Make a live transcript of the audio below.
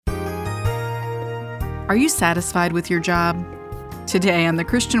Are you satisfied with your job? Today on The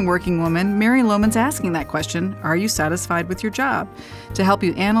Christian Working Woman, Mary Lohman's asking that question, are you satisfied with your job? To help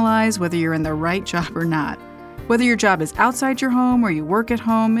you analyze whether you're in the right job or not. Whether your job is outside your home or you work at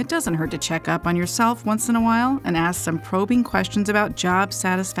home, it doesn't hurt to check up on yourself once in a while and ask some probing questions about job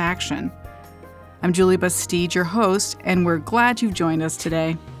satisfaction. I'm Julie Bastide, your host, and we're glad you've joined us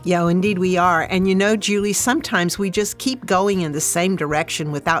today. Yeah, indeed we are. And you know, Julie, sometimes we just keep going in the same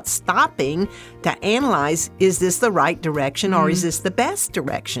direction without stopping to analyze, is this the right direction or is this the best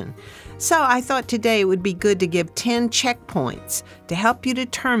direction? So I thought today it would be good to give 10 checkpoints to help you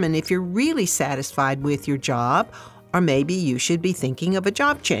determine if you're really satisfied with your job, or maybe you should be thinking of a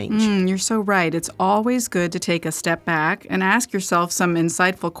job change. You're so right. It's always good to take a step back and ask yourself some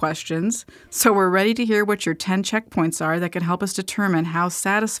insightful questions. So we're ready to hear what your 10 checkpoints are that can help us determine how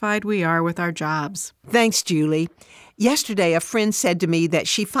satisfied we are with our jobs. Thanks, Julie. Yesterday, a friend said to me that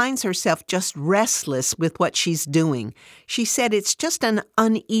she finds herself just restless with what she's doing. She said it's just an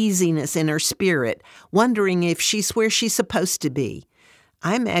uneasiness in her spirit, wondering if she's where she's supposed to be.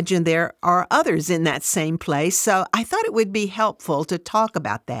 I imagine there are others in that same place, so I thought it would be helpful to talk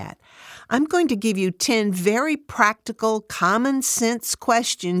about that. I'm going to give you 10 very practical, common sense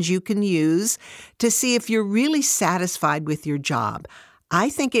questions you can use to see if you're really satisfied with your job.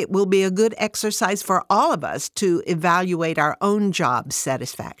 I think it will be a good exercise for all of us to evaluate our own job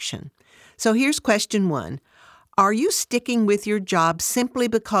satisfaction. So here's question 1. Are you sticking with your job simply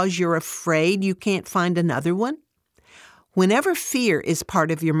because you're afraid you can't find another one? Whenever fear is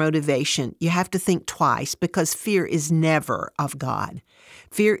part of your motivation, you have to think twice because fear is never of God.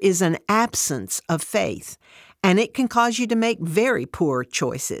 Fear is an absence of faith, and it can cause you to make very poor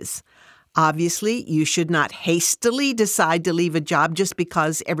choices. Obviously, you should not hastily decide to leave a job just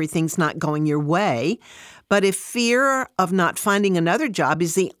because everything's not going your way. But if fear of not finding another job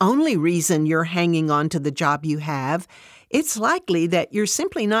is the only reason you're hanging on to the job you have, it's likely that you're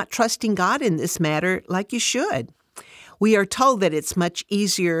simply not trusting God in this matter like you should. We are told that it's much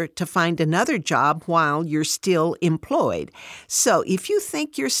easier to find another job while you're still employed. So if you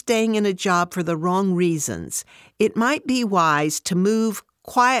think you're staying in a job for the wrong reasons, it might be wise to move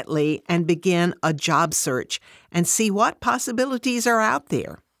quietly and begin a job search and see what possibilities are out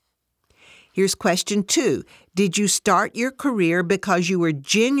there. Here's question 2. Did you start your career because you were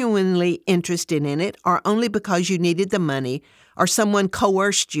genuinely interested in it or only because you needed the money or someone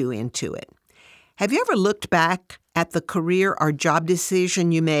coerced you into it? Have you ever looked back at the career or job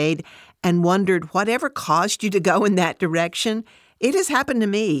decision you made and wondered whatever caused you to go in that direction? It has happened to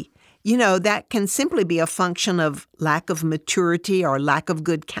me. You know, that can simply be a function of lack of maturity or lack of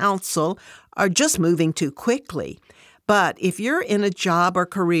good counsel or just moving too quickly. But if you're in a job or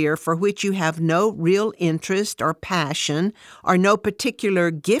career for which you have no real interest or passion or no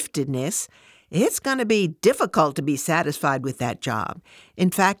particular giftedness, it's going to be difficult to be satisfied with that job. In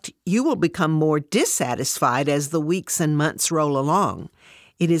fact, you will become more dissatisfied as the weeks and months roll along.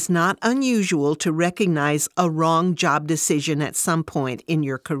 It is not unusual to recognize a wrong job decision at some point in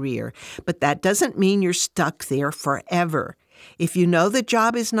your career, but that doesn't mean you're stuck there forever. If you know the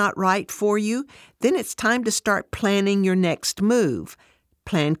job is not right for you, then it's time to start planning your next move.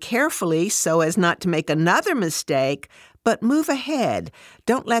 Plan carefully so as not to make another mistake, but move ahead.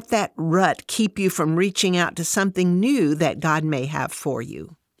 Don't let that rut keep you from reaching out to something new that God may have for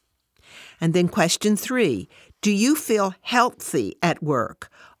you. And then question 3, do you feel healthy at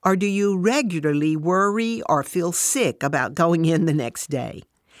work, or do you regularly worry or feel sick about going in the next day?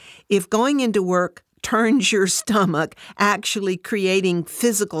 If going into work turns your stomach, actually creating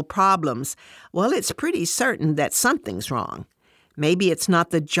physical problems, well, it's pretty certain that something's wrong. Maybe it's not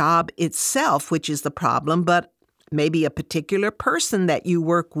the job itself which is the problem, but maybe a particular person that you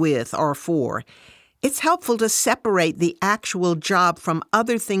work with or for. It's helpful to separate the actual job from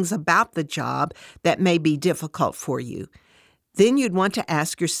other things about the job that may be difficult for you. Then you'd want to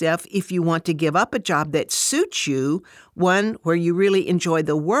ask yourself if you want to give up a job that suits you, one where you really enjoy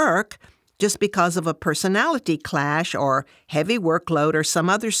the work, just because of a personality clash or heavy workload or some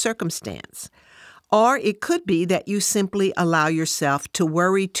other circumstance. Or it could be that you simply allow yourself to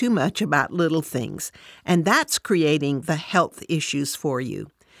worry too much about little things, and that's creating the health issues for you.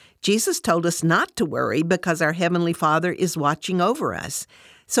 Jesus told us not to worry because our Heavenly Father is watching over us.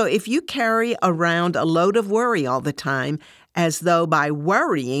 So if you carry around a load of worry all the time, as though by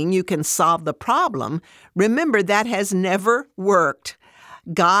worrying you can solve the problem, remember that has never worked.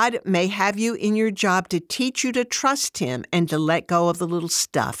 God may have you in your job to teach you to trust Him and to let go of the little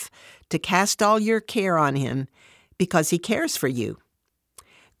stuff, to cast all your care on Him because He cares for you.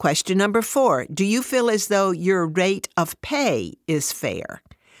 Question number 4, do you feel as though your rate of pay is fair?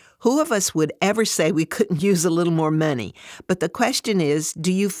 Who of us would ever say we couldn't use a little more money? But the question is,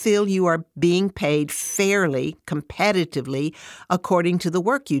 do you feel you are being paid fairly, competitively, according to the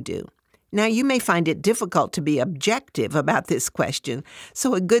work you do? Now, you may find it difficult to be objective about this question,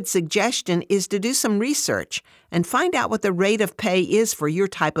 so a good suggestion is to do some research and find out what the rate of pay is for your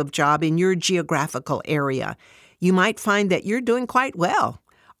type of job in your geographical area. You might find that you're doing quite well,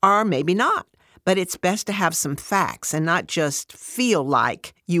 or maybe not. But it's best to have some facts and not just feel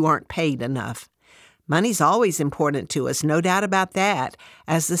like you aren't paid enough. Money's always important to us, no doubt about that.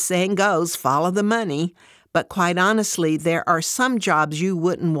 As the saying goes, follow the money. But quite honestly, there are some jobs you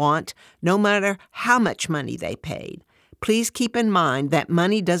wouldn't want, no matter how much money they paid. Please keep in mind that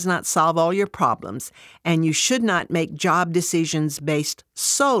money does not solve all your problems, and you should not make job decisions based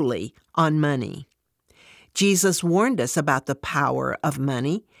solely on money. Jesus warned us about the power of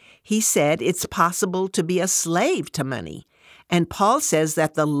money. He said it's possible to be a slave to money. And Paul says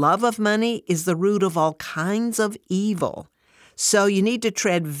that the love of money is the root of all kinds of evil. So you need to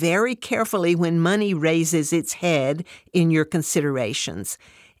tread very carefully when money raises its head in your considerations.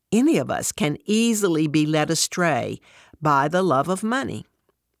 Any of us can easily be led astray by the love of money.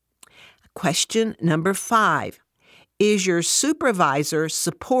 Question number 5. Is your supervisor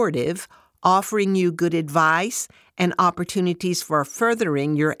supportive, offering you good advice and opportunities for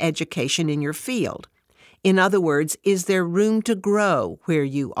furthering your education in your field? In other words, is there room to grow where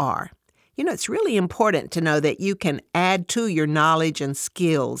you are? It's really important to know that you can add to your knowledge and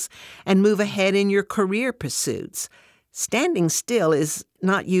skills and move ahead in your career pursuits. Standing still is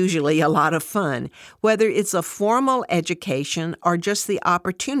not usually a lot of fun, whether it's a formal education or just the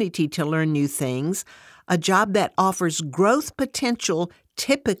opportunity to learn new things. A job that offers growth potential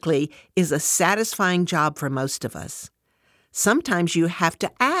typically is a satisfying job for most of us. Sometimes you have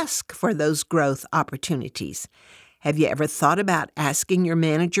to ask for those growth opportunities. Have you ever thought about asking your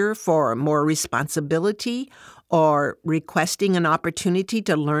manager for more responsibility or requesting an opportunity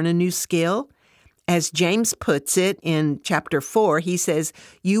to learn a new skill? As James puts it in chapter 4, he says,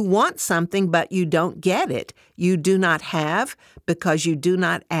 "You want something, but you don't get it. You do not have because you do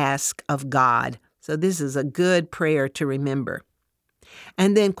not ask of God." So this is a good prayer to remember.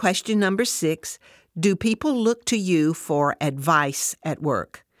 And then question number 6, do people look to you for advice at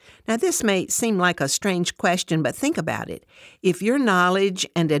work? Now, this may seem like a strange question, but think about it. If your knowledge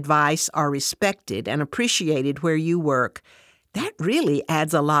and advice are respected and appreciated where you work, that really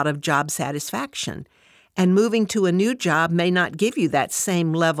adds a lot of job satisfaction. And moving to a new job may not give you that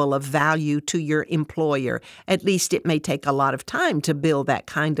same level of value to your employer. At least it may take a lot of time to build that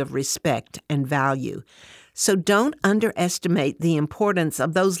kind of respect and value. So don't underestimate the importance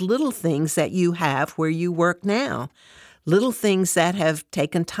of those little things that you have where you work now. Little things that have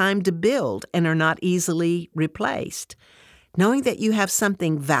taken time to build and are not easily replaced. Knowing that you have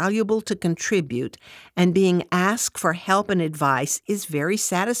something valuable to contribute and being asked for help and advice is very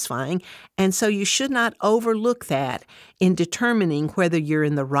satisfying, and so you should not overlook that in determining whether you're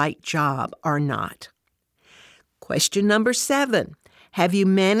in the right job or not. Question number 7. Have you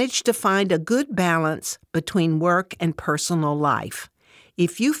managed to find a good balance between work and personal life?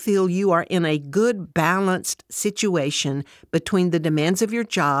 If you feel you are in a good, balanced situation between the demands of your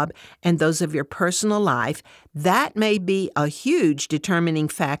job and those of your personal life, that may be a huge determining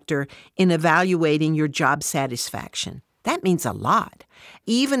factor in evaluating your job satisfaction. That means a lot.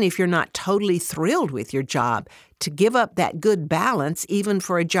 Even if you're not totally thrilled with your job, to give up that good balance, even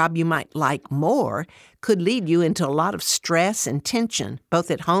for a job you might like more, could lead you into a lot of stress and tension,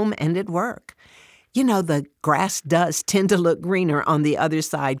 both at home and at work. The grass does tend to look greener on the other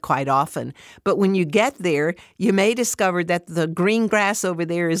side quite often, but when you get there, you may discover that the green grass over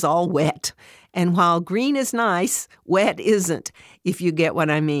there is all wet. And while green is nice, wet isn't, if you get what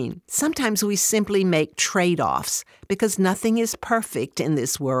I mean. Sometimes we simply make trade-offs because nothing is perfect in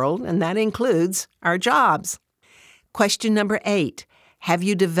this world, and that includes our jobs. Question number 8. Have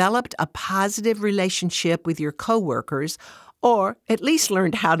you developed a positive relationship with your coworkers, or at least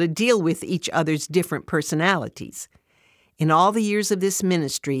learned how to deal with each other's different personalities? In all the years of this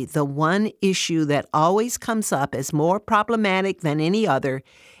ministry, the one issue that always comes up as more problematic than any other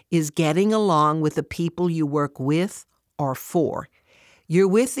is getting along with the people you work with or for. You're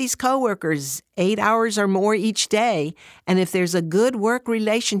with these coworkers 8 hours or more each day, and if there's a good work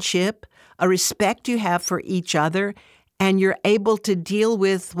relationship, a respect you have for each other, and you're able to deal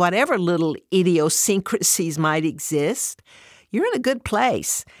with whatever little idiosyncrasies might exist, you're in a good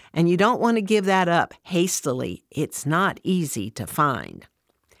place, and you don't want to give that up hastily. It's not easy to find.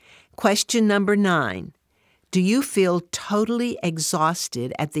 Question number 9. Do you feel totally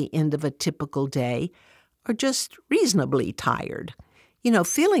exhausted at the end of a typical day, or just reasonably tired?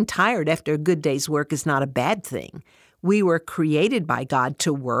 Feeling tired after a good day's work is not a bad thing. We were created by God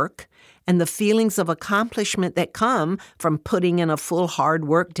to work, and the feelings of accomplishment that come from putting in a full hard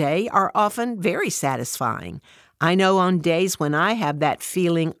work day are often very satisfying. I know on days when I have that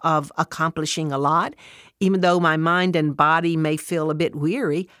feeling of accomplishing a lot, even though my mind and body may feel a bit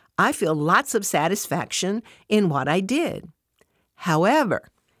weary, I feel lots of satisfaction in what I did. However,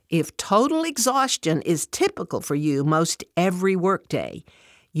 if total exhaustion is typical for you most every workday,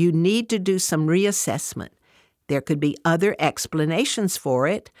 you need to do some reassessment. There could be other explanations for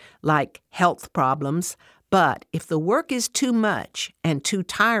it, like health problems, but if the work is too much and too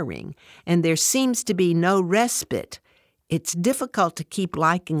tiring, and there seems to be no respite, it's difficult to keep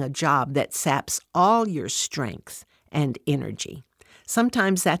liking a job that saps all your strength and energy.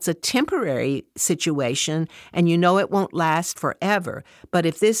 Sometimes that's a temporary situation, and you know it won't last forever. But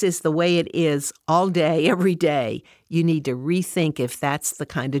if this is the way it is all day, every day, you need to rethink if that's the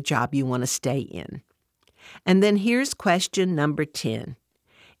kind of job you want to stay in. And then here's question number 10.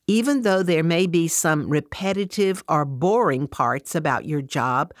 Even though there may be some repetitive or boring parts about your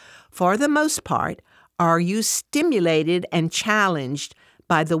job, for the most part, are you stimulated and challenged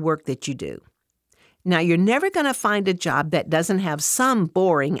by the work that you do? Now, you're never going to find a job that doesn't have some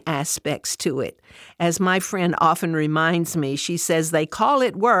boring aspects to it. As my friend often reminds me, she says they call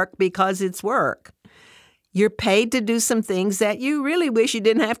it work because it's work. You're paid to do some things that you really wish you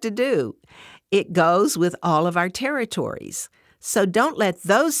didn't have to do. It goes with all of our territories. So don't let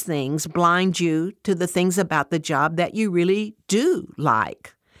those things blind you to the things about the job that you really do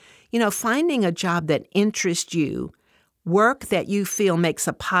like. Finding a job that interests you, work that you feel makes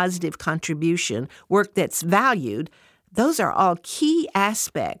a positive contribution, work that's valued, those are all key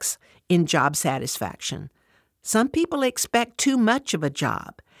aspects in job satisfaction. Some people expect too much of a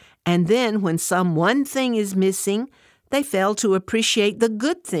job, and then when some one thing is missing, they fail to appreciate the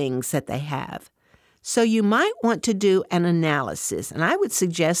good things that they have. So you might want to do an analysis, and I would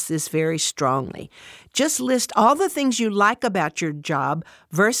suggest this very strongly. Just list all the things you like about your job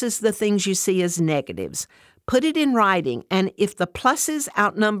versus the things you see as negatives. Put it in writing, and if the pluses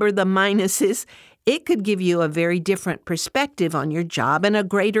outnumber the minuses, it could give you a very different perspective on your job and a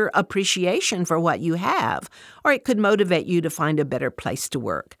greater appreciation for what you have, or it could motivate you to find a better place to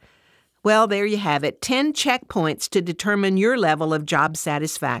work. Well, there you have it, 10 checkpoints to determine your level of job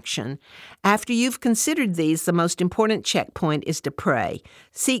satisfaction. After you've considered these, the most important checkpoint is to pray.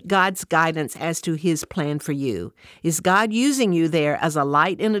 Seek God's guidance as to His plan for you. Is God using you there as a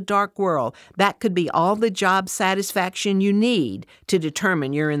light in a dark world? That could be all the job satisfaction you need to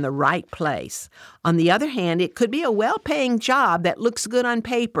determine you're in the right place. On the other hand, it could be a well-paying job that looks good on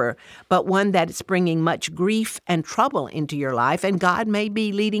paper, but one that is bringing much grief and trouble into your life, and God may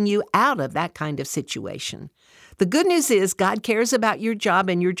be leading you out of that kind of situation. The good news is God cares about your job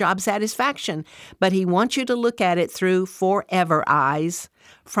and your job satisfaction, but He wants you to look at it through forever eyes,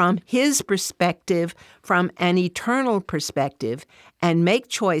 from His perspective, from an eternal perspective, and make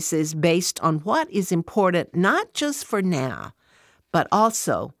choices based on what is important not just for now, but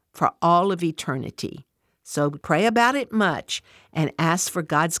also for all of eternity. So pray about it much and ask for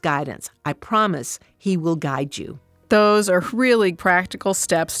God's guidance. I promise He will guide you. Those are really practical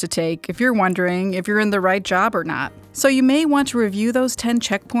steps to take if you're wondering if you're in the right job or not. So you may want to review those 10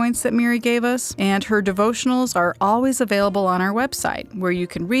 checkpoints that Mary gave us, and her devotionals are always available on our website, where you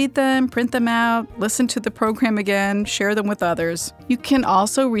can read them, print them out, listen to the program again, share them with others. You can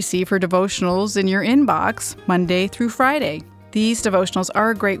also receive her devotionals in your inbox Monday through Friday. These devotionals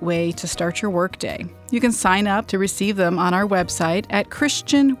are a great way to start your workday. You can sign up to receive them on our website at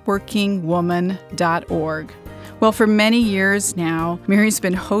christianworkingwoman.org. Well, for many years now, Mary's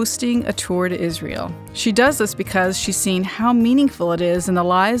been hosting a tour to Israel. She does this because she's seen how meaningful it is in the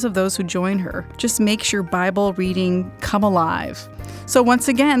lives of those who join her. Just makes your Bible reading come alive. So once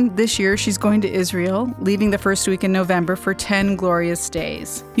again, this year she's going to Israel, leaving the first week in November for 10 glorious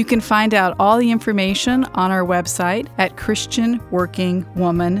days. You can find out all the information on our website at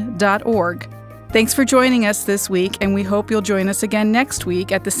christianworkingwoman.org. Thanks for joining us this week, and we hope you'll join us again next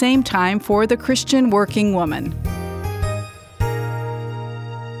week at the same time for The Christian Working Woman.